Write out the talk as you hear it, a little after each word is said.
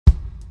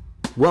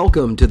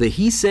Welcome to the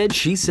He Said,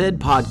 She Said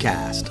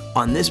podcast.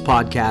 On this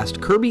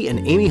podcast, Kirby and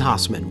Amy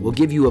Hossman will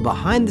give you a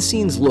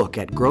behind-the-scenes look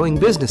at growing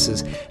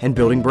businesses and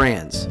building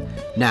brands.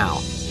 Now,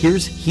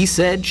 here's He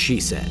Said, She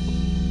Said.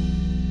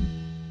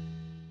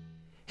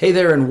 Hey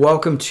there, and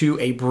welcome to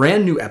a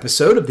brand new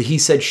episode of the He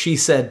Said, She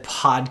Said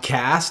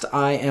podcast.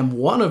 I am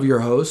one of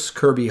your hosts,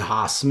 Kirby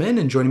Hossman,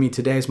 and joining me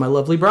today is my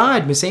lovely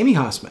bride, Miss Amy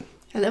Hossman.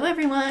 Hello,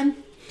 everyone.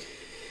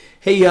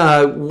 Hey,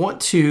 I want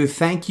to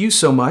thank you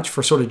so much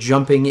for sort of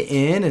jumping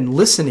in and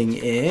listening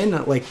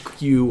in like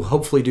you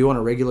hopefully do on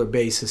a regular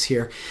basis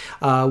here.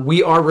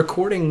 We are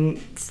recording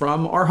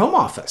from our home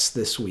office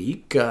this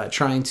week,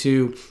 trying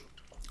to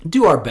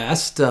do our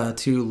best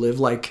to live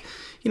like,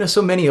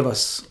 so many of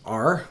us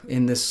are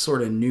in this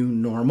sort of new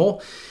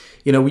normal.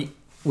 We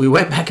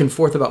went back and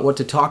forth about what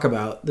to talk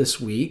about this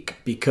week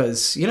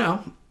because,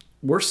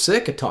 we're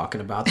sick of talking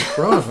about the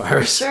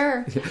coronavirus.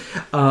 Sure.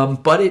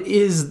 But it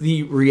is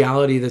the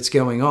reality that's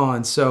going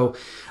on. So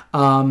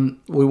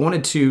we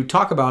wanted to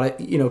talk about it,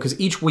 because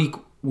each week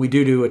we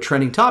do a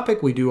trending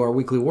topic. We do our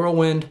weekly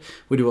whirlwind.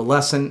 We do a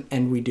lesson,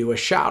 and we do a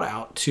shout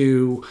out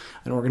to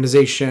an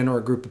organization or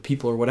a group of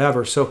people or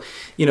whatever. So,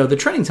 the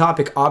trending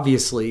topic,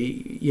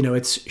 obviously,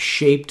 it's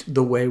shaped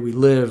the way we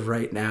live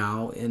right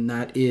now, and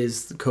that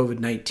is the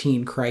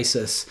COVID-19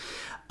 crisis.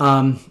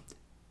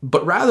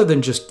 But rather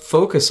than just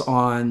focus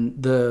on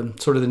the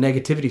sort of the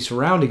negativity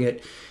surrounding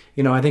it,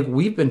 I think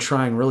we've been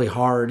trying really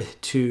hard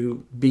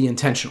to be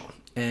intentional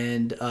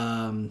and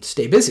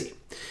stay busy.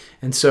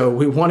 And so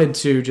we wanted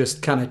to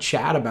just kind of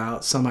chat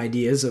about some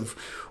ideas of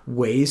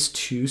ways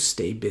to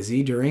stay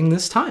busy during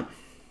this time.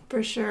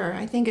 For sure.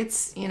 I think I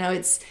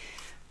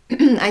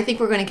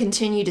think we're going to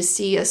continue to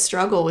see a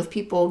struggle with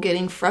people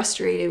getting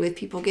frustrated, with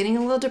people getting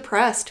a little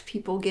depressed,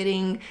 people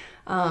getting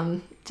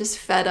just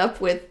fed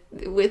up with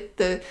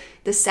the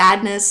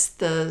sadness,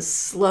 the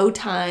slow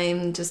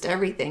time, just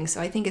everything.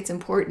 So I think it's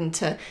important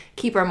to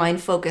keep our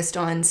mind focused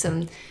on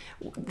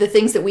the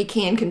things that we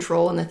can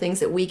control and the things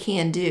that we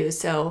can do.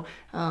 So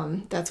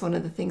that's one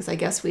of the things I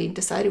guess we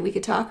decided we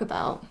could talk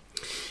about.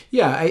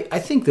 Yeah, I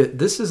think that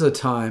this is a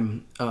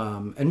time,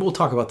 and we'll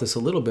talk about this a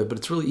little bit, but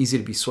it's really easy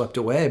to be swept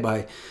away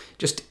by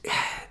just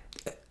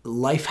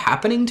life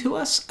happening to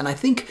us. And I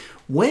think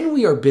when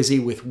we are busy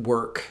with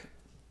work,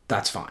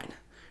 that's fine,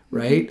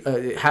 right?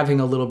 Mm-hmm. Having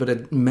a little bit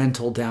of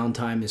mental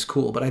downtime is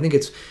cool, but I think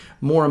it's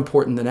more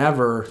important than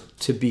ever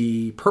to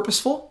be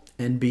purposeful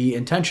and be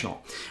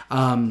intentional.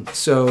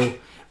 So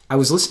I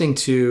was listening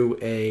to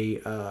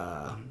a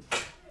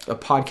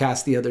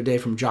podcast the other day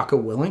from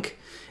Jocko Willink,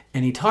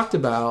 and he talked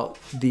about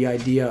the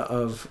idea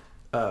of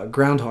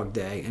Groundhog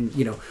Day, and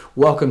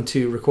welcome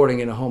to recording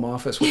in a home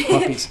office with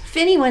puppies.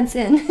 Finny wants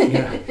in.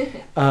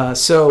 Yeah.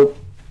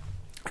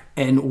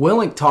 And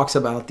Willink talks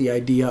about the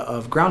idea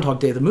of Groundhog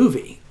Day, the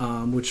movie,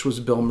 which was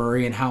Bill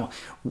Murray, and how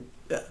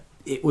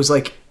it was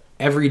like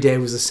every day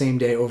was the same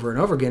day over and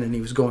over again, and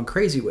he was going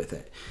crazy with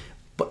it.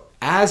 But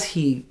as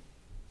he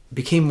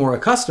became more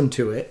accustomed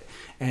to it,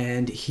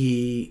 and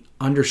he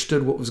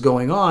understood what was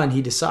going on,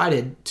 he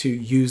decided to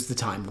use the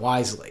time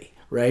wisely,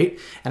 right?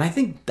 And I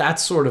think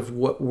that's sort of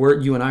what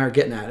you and I are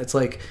getting at. It's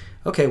like,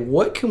 okay,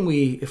 what can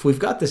we, if we've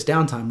got this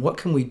downtime, what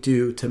can we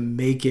do to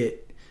make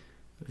it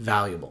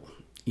valuable?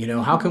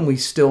 How can we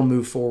still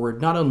move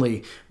forward, not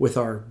only with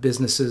our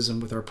businesses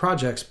and with our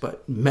projects,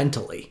 but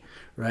mentally,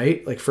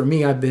 right? Like for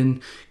me, I've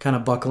been kind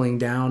of buckling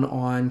down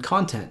on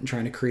content and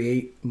trying to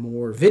create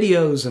more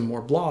videos and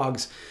more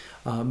blogs.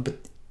 But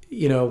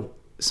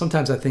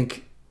sometimes I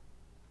think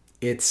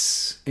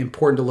it's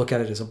important to look at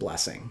it as a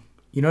blessing.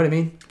 You know what I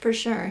mean? For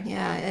sure.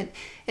 Yeah.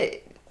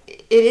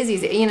 It is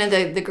easy.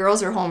 The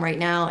girls are home right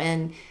now,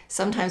 and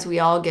sometimes we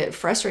all get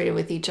frustrated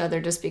with each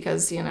other just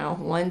because,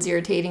 one's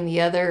irritating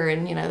the other,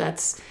 and,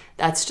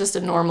 that's just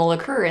a normal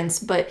occurrence.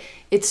 But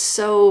it's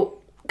so,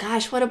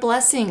 gosh, what a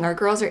blessing. Our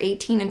girls are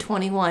 18 and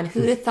 21.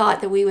 Who'd have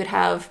thought that we would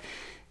have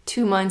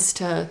 2 months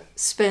to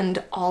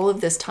spend all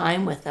of this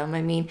time with them?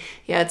 I mean,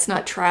 yeah, it's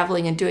not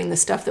traveling and doing the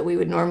stuff that we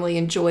would normally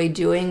enjoy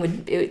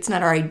doing. It's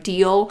not our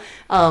ideal,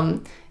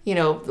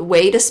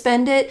 way to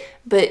spend it,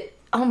 but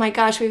oh my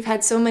gosh, we've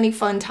had so many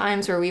fun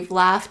times where we've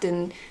laughed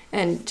and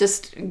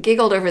just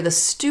giggled over the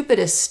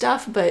stupidest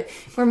stuff, but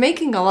we're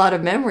making a lot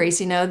of memories.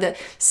 The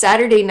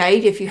Saturday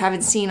night, if you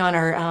haven't seen on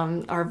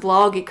our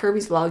blog, at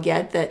Kirby's blog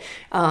yet, that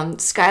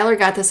Skylar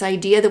got this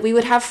idea that we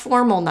would have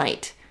formal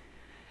night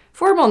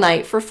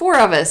for 4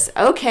 of us.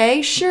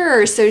 Okay,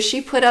 sure. So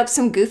she put up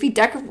some goofy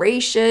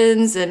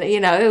decorations, and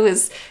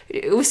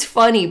it was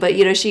funny. But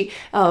I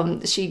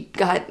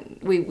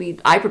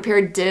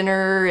prepared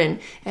dinner, and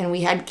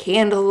we had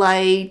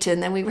candlelight,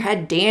 and then we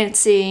had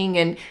dancing,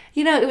 and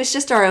it was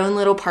just our own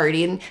little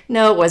party. And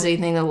no, it wasn't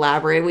anything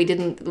elaborate. It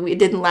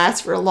didn't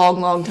last for a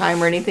long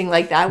time or anything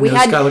like that.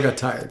 Skylar got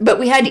tired, but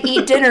we had to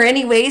eat dinner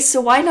anyways. So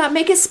why not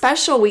make it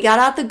special? We got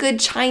out the good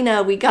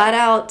china. We got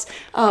out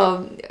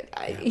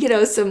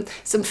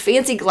some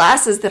fancy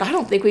glasses that I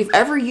don't think we've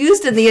ever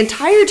used in the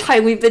entire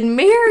time we've been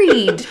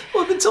married.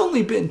 Well, it's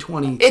only been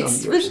 20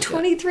 It's been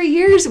 23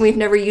 years and we've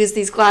never used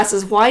these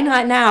glasses. Why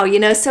not now?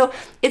 So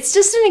it's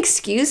just an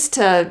excuse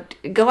to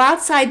go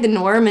outside the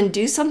norm and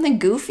do something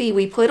goofy.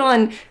 We put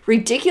on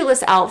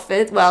ridiculous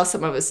outfits. Well,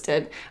 some of us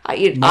did.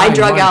 I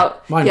drug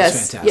out. Mine was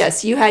fantastic.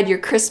 Yes, you had your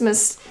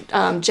Christmas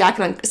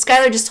jacket on.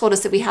 Skylar just told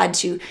us that we had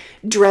to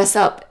dress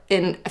up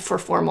for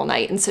formal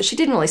night, and so she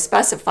didn't really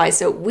specify,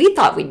 so we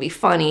thought we'd be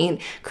funny. And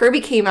Kirby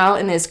came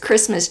out in his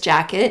Christmas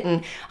jacket,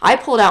 and I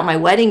pulled out my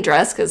wedding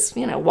dress because,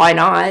 why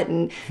not?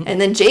 And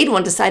then Jade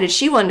decided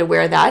she wanted to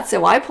wear that,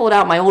 so I pulled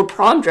out my old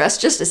prom dress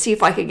just to see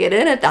if I could get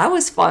in it. That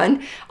was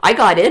fun. I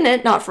got in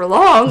it, not for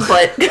long,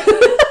 but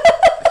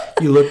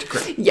You looked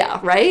great. Yeah,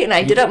 right. And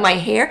I did up my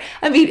hair.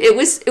 I mean, it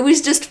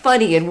was just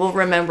funny, and we'll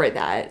remember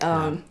that.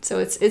 So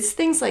it's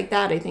things like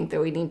that, I think,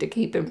 that we need to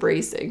keep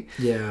embracing.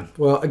 Yeah.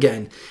 Well,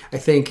 again, I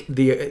think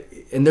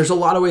and there's a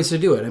lot of ways to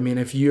do it. I mean,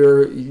 if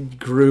your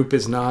group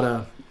is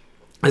not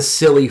a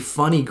silly,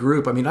 funny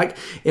group, I mean,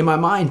 in my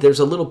mind, there's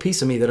a little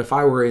piece of me that if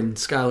I were in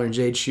Skylar and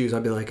Jade's shoes,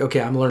 I'd be like,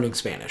 okay, I'm learning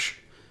Spanish.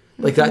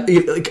 Like that,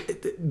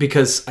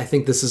 because I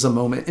think this is a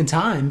moment in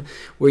time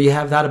where you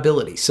have that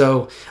ability.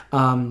 So,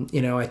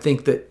 I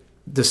think that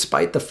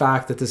despite the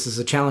fact that this is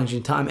a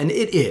challenging time, and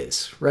it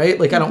is, right?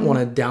 Like, I don't want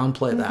to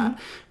downplay that,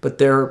 but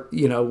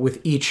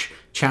with each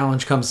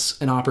challenge comes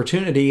an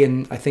opportunity,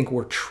 and I think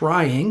we're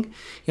trying.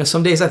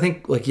 Some days I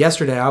think, like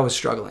yesterday, I was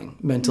struggling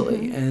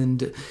mentally,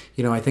 and,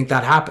 I think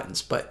that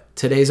happens. But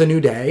today's a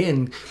new day,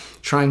 and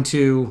trying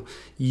to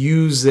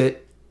use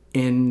it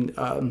in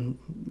an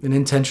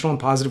intentional and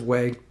positive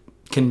way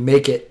can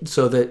make it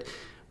so that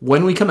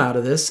when we come out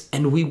of this,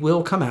 and we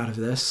will come out of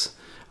this,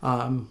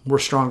 we're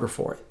stronger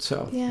for it.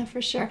 So yeah,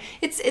 for sure.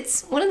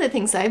 It's one of the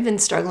things I've been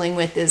struggling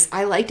with is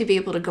I like to be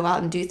able to go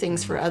out and do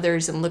things for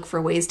others and look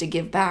for ways to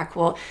give back.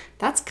 Well,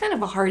 that's kind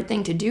of a hard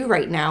thing to do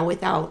right now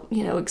without,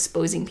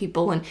 exposing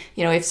people. And,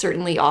 I've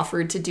certainly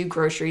offered to do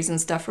groceries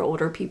and stuff for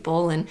older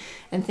people and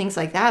things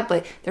like that,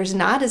 but there's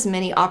not as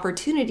many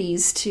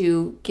opportunities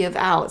to give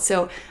out.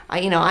 So,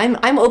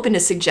 I'm open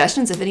to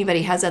suggestions if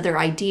anybody has other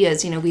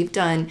ideas. We've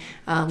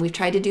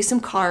tried to do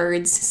some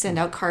cards, send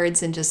out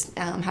cards and just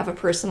have a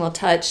personal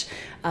touch.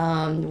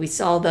 We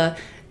saw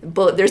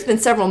there's been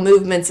several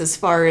movements as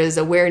far as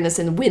awareness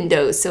in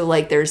windows. So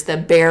like there's the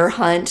bear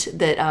hunt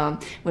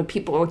that when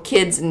people or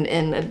kids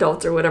and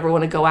adults or whatever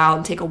want to go out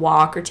and take a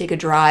walk or take a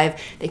drive,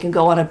 they can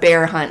go on a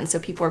bear hunt. And so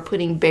people are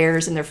putting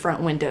bears in their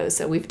front windows.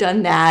 So we've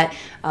done that.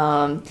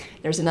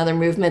 There's another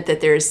movement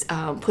that there's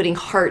putting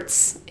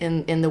hearts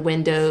in the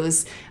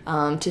windows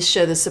to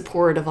show the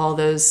support of all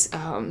those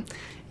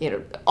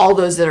all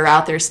those that are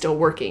out there still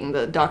working,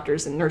 the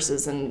doctors and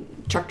nurses and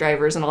truck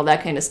drivers and all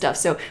that kind of stuff.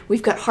 So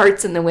we've got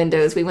hearts in the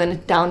windows. We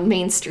went down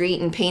Main Street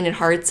and painted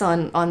hearts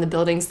on the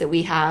buildings that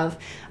we have,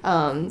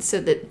 so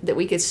that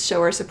we could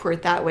show our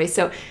support that way.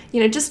 So,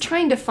 just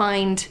trying to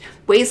find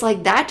ways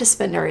like that to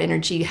spend our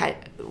energy,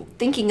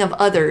 thinking of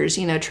others,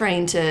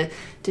 trying to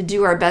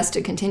do our best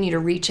to continue to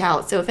reach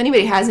out. So if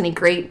anybody has any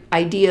great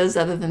ideas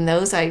other than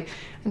those, I'm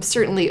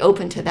certainly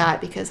open to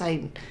that, because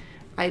I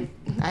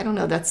don't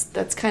know,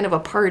 that's kind of a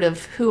part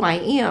of who I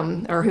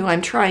am or who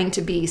I'm trying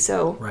to be.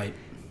 So right.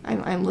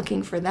 I'm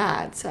looking for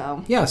that.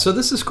 So yeah, so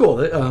this is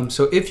cool.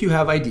 So if you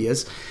have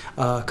ideas,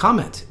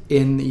 comment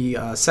in the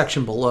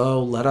section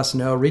below. Let us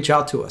know. Reach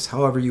out to us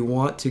however you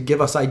want to give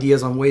us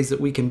ideas on ways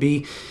that we can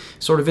be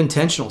sort of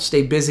intentional,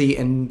 stay busy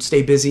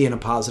in a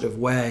positive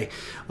way,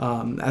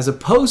 as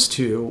opposed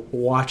to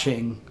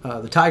watching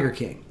the Tiger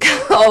King.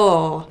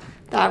 Oh.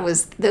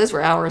 Those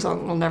were hours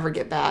we'll never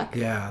get back.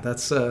 Yeah,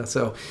 that's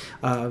so.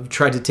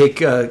 Tried to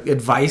take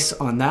advice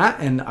on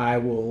that, and I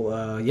will.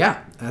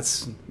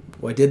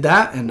 I did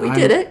that, and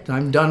did it.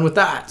 I'm done with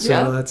that. So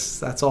yeah.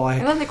 that's all I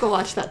don't think we'll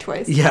watch that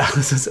twice. Yeah,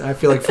 I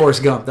feel like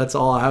Forrest Gump. That's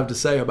all I have to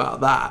say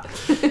about that.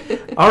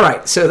 All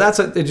right, so that's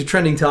a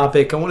trending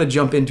topic. I want to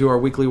jump into our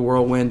weekly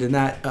whirlwind, and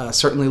that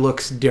certainly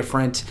looks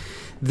different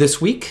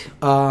this week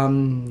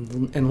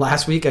and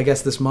last week. I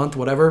guess this month,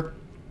 whatever.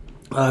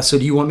 So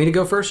do you want me to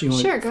go first?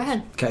 Sure, go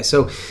ahead. Okay,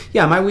 so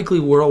yeah, my weekly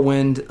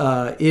whirlwind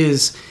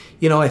is,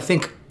 I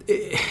think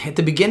at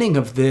the beginning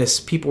of this,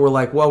 people were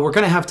like, well, we're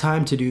going to have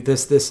time to do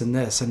this, this, and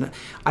this. And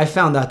I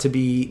found that to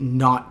be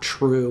not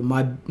true.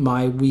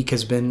 My week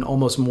has been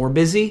almost more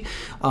busy.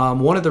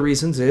 One of the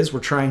reasons is we're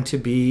trying to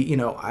be,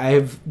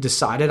 I've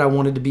decided I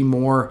wanted to be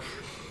more,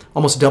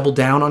 almost double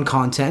down on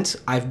content.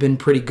 I've been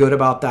pretty good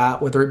about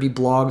that, whether it be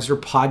blogs or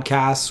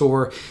podcasts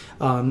or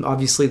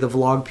obviously the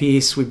vlog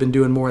piece. We've been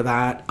doing more of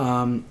that.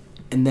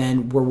 And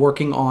then we're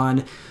working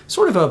on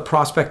sort of a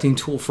prospecting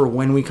tool for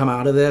when we come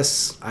out of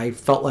this. I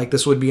felt like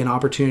this would be an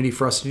opportunity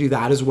for us to do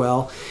that as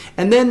well.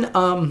 And then,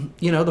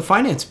 the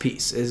finance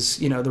piece is,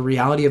 the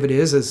reality of it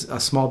is as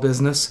a small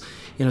business,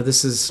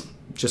 this is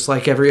just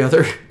like every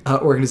other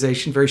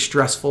organization, very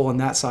stressful on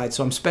that side.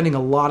 So I'm spending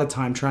a lot of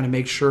time trying to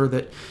make sure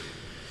that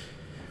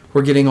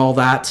we're getting all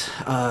that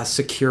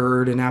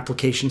secured and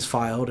applications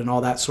filed and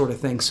all that sort of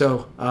thing.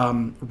 So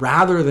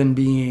rather than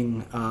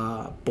being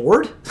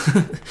bored,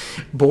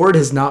 bored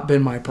has not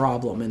been my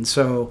problem. And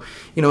so,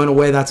 in a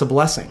way, that's a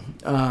blessing.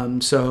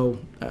 So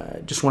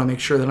just want to make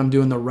sure that I'm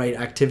doing the right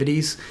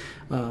activities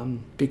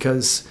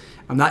because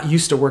I'm not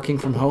used to working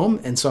from home,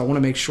 and so I want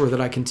to make sure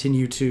that I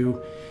continue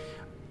to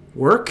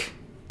work,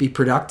 be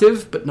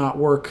productive, but not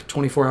work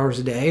 24 hours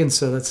a day. And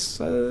so that's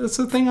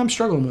the thing I'm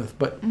struggling with,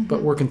 but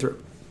working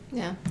through.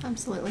 Yeah,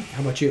 absolutely.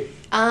 How about you?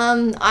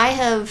 I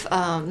have.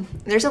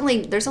 There's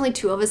only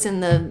two of us in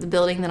the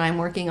building that I'm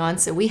working on,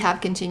 so we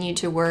have continued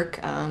to work,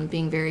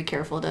 being very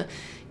careful to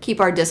keep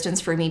our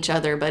distance from each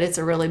other. But it's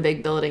a really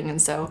big building,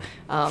 and so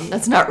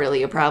that's not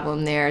really a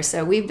problem there.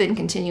 So we've been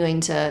continuing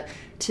to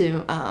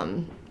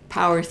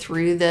power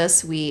through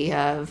this. We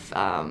have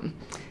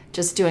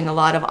just doing a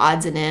lot of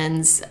odds and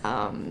ends.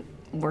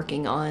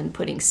 Working on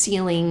putting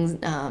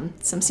some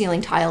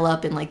ceiling tile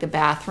up in like the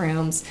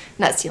bathrooms,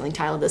 not ceiling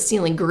tile, the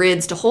ceiling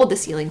grids to hold the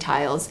ceiling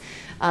tiles.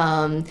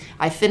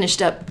 I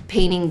finished up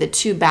painting the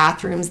 2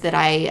 bathrooms that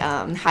I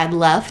had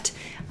left.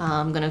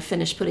 I'm going to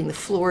finish putting the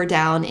floor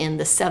down in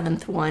the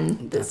 7th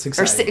one, That's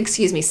exciting.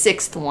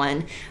 6th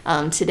one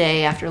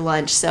today after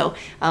lunch. So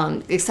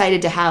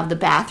excited to have the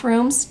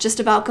bathrooms just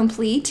about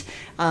complete.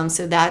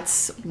 So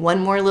that's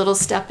one more little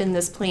step in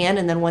this plan.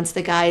 And then once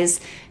the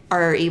guys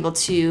are able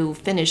to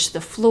finish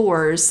the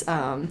floors,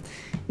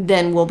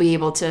 then we'll be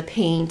able to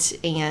paint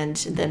and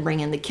then bring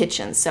in the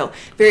kitchen. So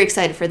very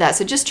excited for that.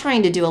 So just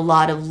trying to do a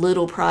lot of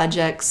little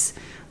projects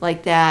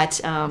like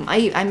that.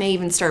 I may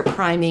even start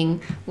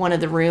priming one of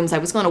the rooms. I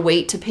was going to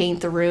wait to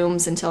paint the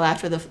rooms until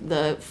after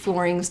the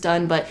flooring's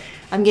done, but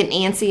I'm getting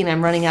antsy and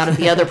I'm running out of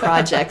the other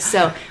projects.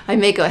 So I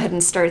may go ahead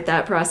and start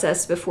that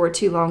process before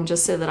too long,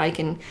 just so that I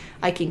can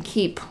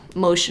keep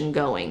motion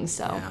going.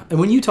 So. Yeah. And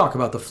when you talk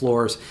about the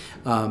floors,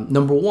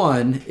 number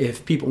one,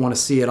 if people want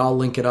to see it, I'll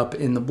link it up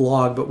in the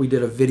blog, but we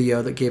did a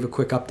video that gave a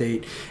quick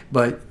update.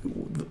 But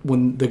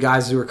when the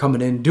guys who are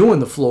coming in doing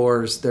the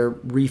floors, they're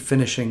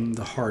refinishing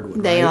the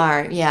hardwood, They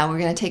right? are, yeah. We're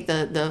going to take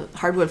the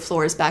hardwood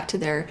floors back to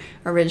their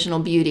original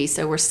beauty.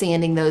 So we're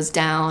sanding those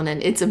down,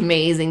 and it's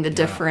amazing the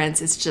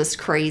difference. It's just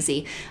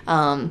crazy.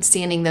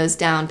 Sanding those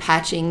down,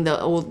 patching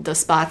the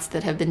spots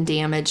that have been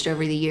damaged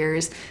over the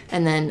years,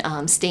 and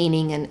then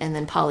staining and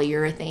then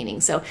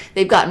polyurethaning. So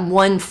they've gotten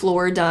one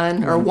floor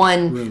done, or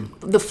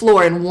the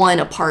floor in one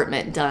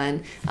apartment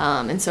done.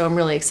 And so I'm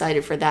really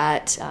excited for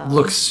that.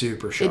 Looks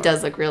super sharp. It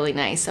does look really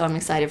nice. So I'm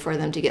excited for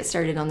them to get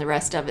started on the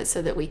rest of it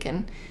so that we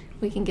can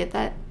get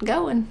that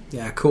going.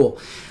 Yeah, cool.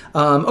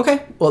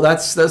 Okay, well,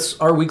 that's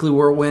our weekly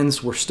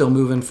whirlwinds. We're still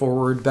moving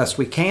forward best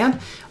we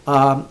can.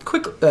 I want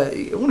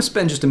to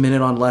spend just a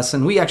minute on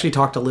lesson. We actually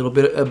talked a little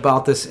bit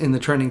about this in the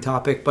trending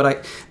topic,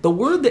 but the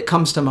word that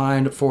comes to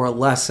mind for a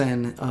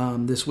lesson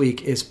this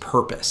week is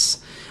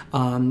purpose.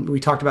 We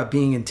talked about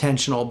being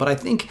intentional, but I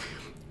think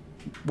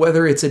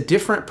whether it's a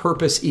different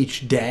purpose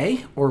each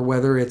day or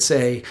whether it's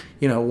a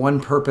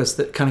one purpose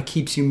that kind of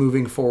keeps you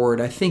moving forward,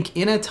 I think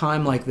in a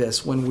time like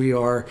this when we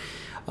are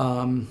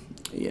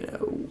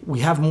we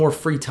have more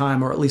free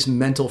time, or at least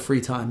mental free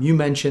time. You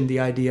mentioned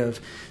the idea of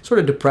sort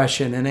of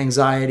depression and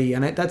anxiety,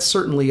 and that's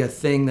certainly a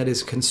thing that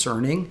is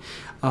concerning.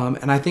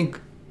 And I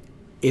think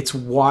it's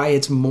why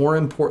it's more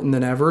important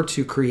than ever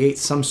to create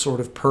some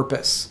sort of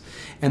purpose.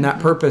 And that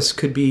purpose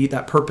could be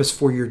that purpose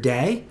for your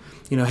day.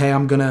 Hey,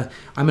 I'm gonna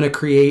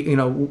create.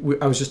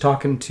 I was just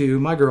talking to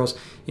my girls.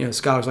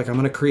 Skylar's like, I'm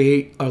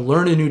gonna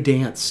learn a new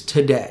dance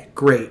today.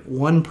 Great,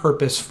 one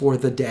purpose for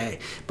the day,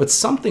 but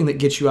something that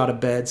gets you out of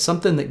bed,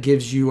 something that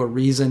gives you a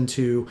reason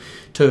to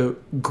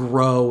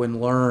grow and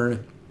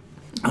learn.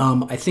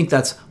 I think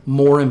that's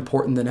more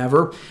important than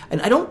ever.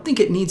 And I don't think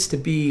it needs to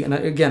be, and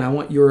again, I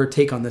want your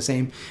take on this,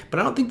 Aim, but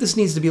I don't think this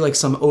needs to be like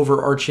some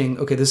overarching,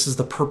 okay, this is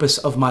the purpose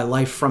of my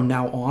life from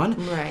now on.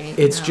 Right.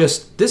 It's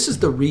just, this is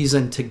the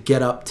reason to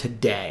get up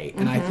today.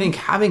 And I think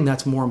having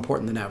that's more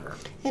important than ever.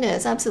 It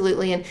is,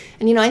 absolutely. And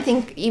I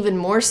think even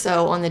more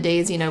so on the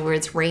days, where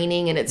it's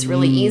raining and it's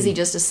really easy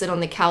just to sit on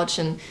the couch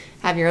and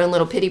have your own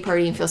little pity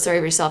party and feel sorry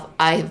for yourself.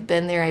 I have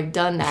been there, I've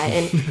done that.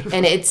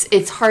 And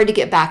it's hard to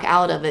get back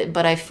out of it.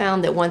 But I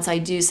found that once I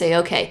do say,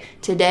 okay,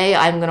 today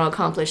I'm going to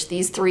accomplish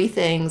these 3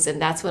 things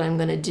and that's what I'm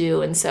going to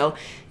do. And so,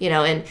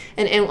 and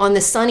on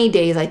the sunny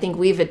days, I think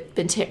we've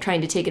been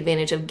trying to take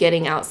advantage of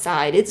getting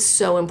outside. It's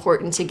so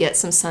important to get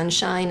some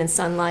sunshine and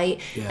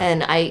sunlight. Yeah.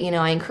 And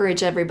I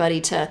encourage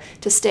everybody to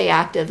stay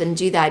active and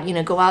do that.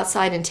 Go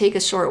outside and take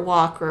a short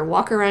walk or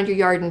walk around your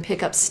yard and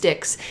pick up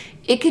sticks.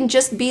 It can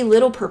just be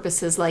little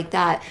purposes like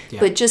that,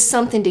 but just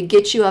something to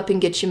get you up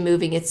and get you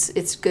moving.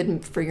 It's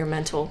good for your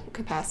mental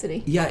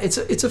capacity. Yeah, it's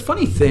a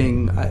funny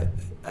thing.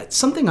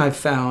 Something I've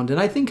found, and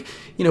I think,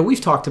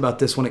 we've talked about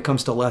this when it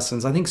comes to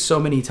lessons. I think so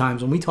many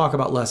times when we talk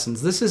about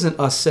lessons, this isn't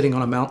us sitting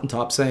on a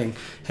mountaintop saying,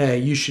 hey,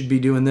 you should be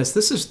doing this.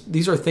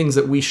 These are things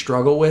that we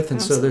struggle with. And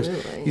Absolutely,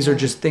 so these are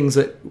just things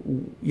that,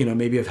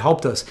 maybe have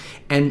helped us.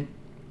 And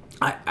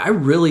I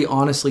really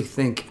honestly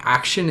think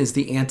action is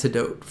the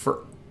antidote for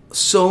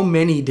so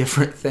many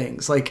different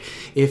things. Like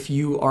if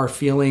you are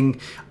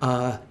feeling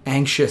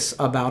anxious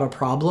about a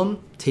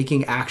problem,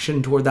 taking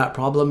action toward that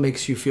problem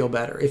makes you feel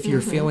better. If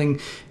you're feeling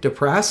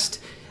depressed,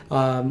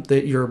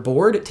 that you're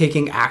bored,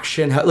 taking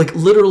action, like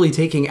literally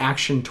taking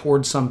action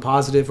towards some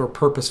positive or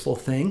purposeful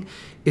thing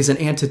is an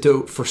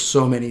antidote for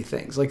so many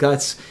things. Like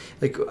that's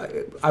like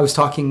I was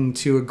talking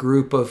to a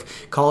group of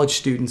college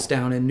students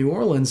down in New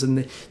Orleans,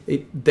 and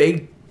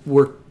they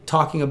were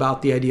talking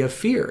about the idea of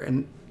fear,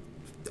 and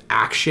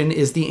action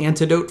is the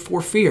antidote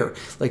for fear.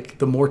 Like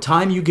the more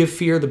time you give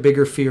fear, the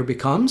bigger fear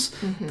becomes.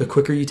 The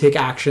quicker you take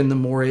action, the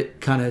more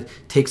it kind of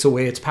takes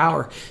away its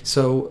power.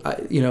 So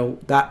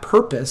that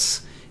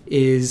purpose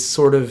is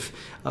sort of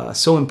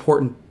so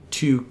important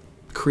to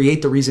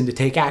create the reason to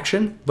take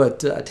action,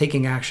 but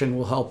taking action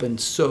will help in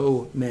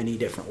so many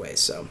different ways.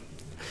 So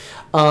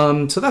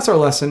that's our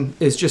lesson,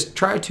 is just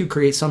try to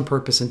create some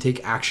purpose and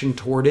take action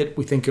toward it.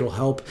 We think it'll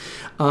help.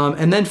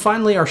 And then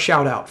finally, our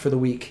shout out for the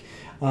week.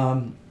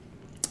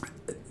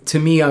 To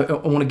me, I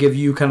want to give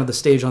you kind of the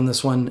stage on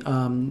this one.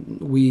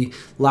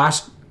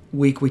 Last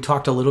week we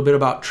talked a little bit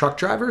about truck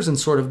drivers and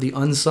sort of the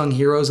unsung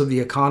heroes of the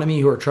economy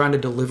who are trying to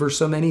deliver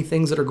so many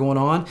things that are going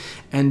on,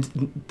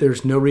 and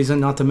there's no reason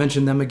not to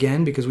mention them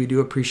again because we do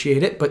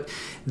appreciate it. But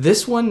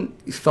this one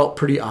felt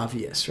pretty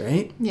obvious,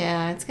 right?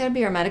 Yeah, it's got to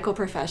be our medical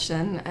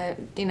profession.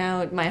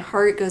 My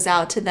heart goes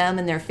out to them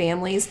and their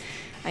families.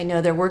 I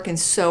know they're working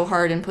so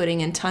hard and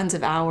putting in tons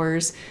of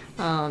hours.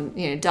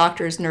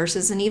 Doctors,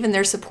 nurses, and even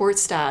their support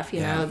staff.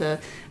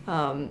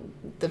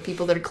 The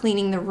people that are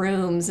cleaning the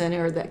rooms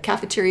or the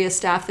cafeteria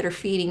staff that are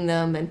feeding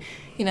them, and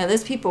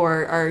those people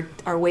are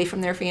away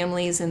from their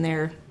families, and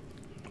they're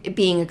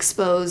being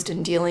exposed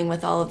and dealing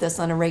with all of this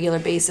on a regular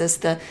basis.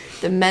 The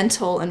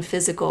mental and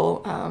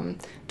physical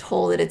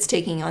toll that it's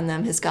taking on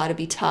them has got to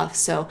be tough.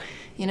 So,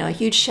 a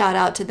huge shout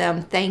out to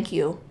them. Thank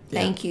you.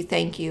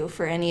 Thank you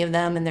for any of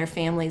them and their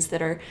families that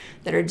are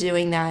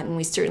doing that, and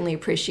we certainly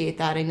appreciate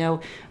that. I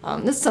know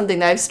this is something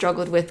that I've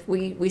struggled with.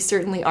 We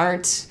certainly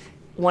aren't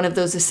one of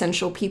those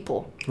essential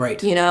people,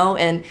 right?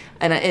 And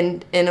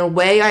in a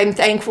way I'm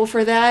thankful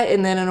for that,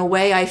 and then in a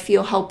way I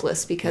feel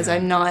helpless because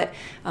I'm not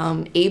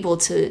able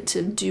to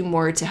do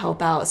more to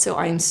help out. So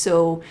I'm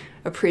so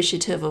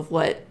appreciative of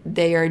what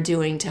they are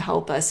doing to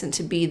help us and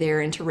to be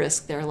there and to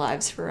risk their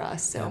lives for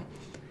us. So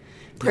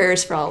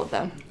prayers for all of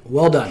them.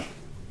 Well done.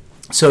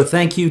 So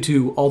thank you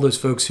to all those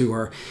folks who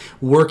are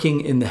working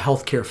in the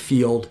healthcare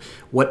field,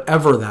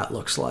 whatever that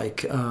looks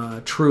like.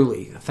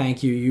 Truly,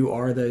 thank you. You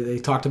are they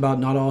talked about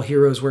not all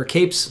heroes wear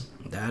capes.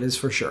 That is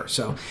for sure.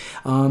 So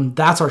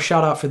that's our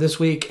shout out for this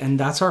week, and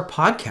that's our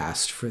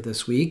podcast for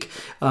this week.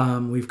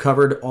 We've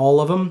covered all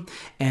of them,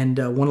 and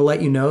want to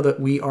let you know that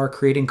we are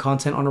creating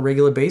content on a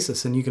regular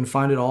basis, and you can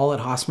find it all at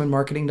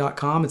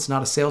hossmanmarketing.com. It's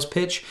not a sales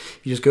pitch.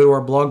 You just go to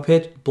our blog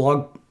page.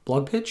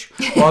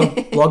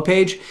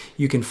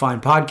 You can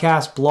find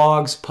podcasts,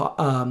 blogs,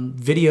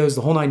 videos,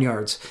 the whole 9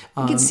 yards.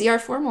 You can see our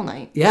formal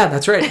night. Yeah,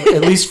 that's right.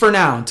 At least for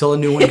now, until a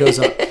new one goes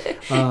up.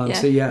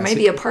 There might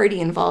be a party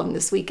involved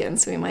this weekend,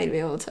 so we might be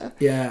able to.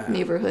 Yeah.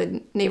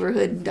 Neighborhood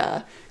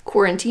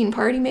quarantine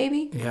party,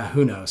 maybe. Yeah,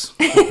 who knows?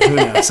 Who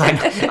knows?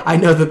 I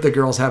know that the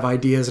girls have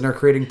ideas and are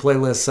creating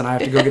playlists, and I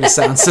have to go get a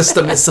sound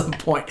system at some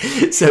point.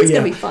 So it's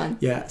gonna be fun.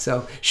 Yeah,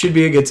 so should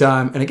be a good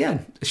time. And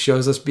again, it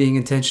shows us being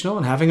intentional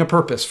and having a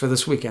purpose for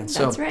this weekend.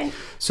 That's right.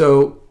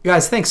 So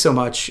guys, thanks so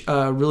much.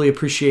 Really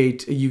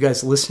appreciate you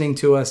guys listening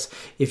to us.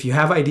 If you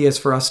have ideas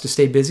for us to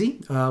stay busy,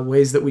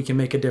 ways that we can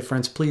make a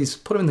difference, please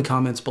put them in the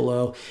comments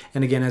below.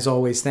 And again, as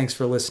always, thanks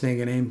for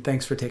listening. And Aim,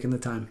 thanks for taking the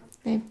time.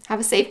 Okay. Have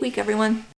a safe week, everyone.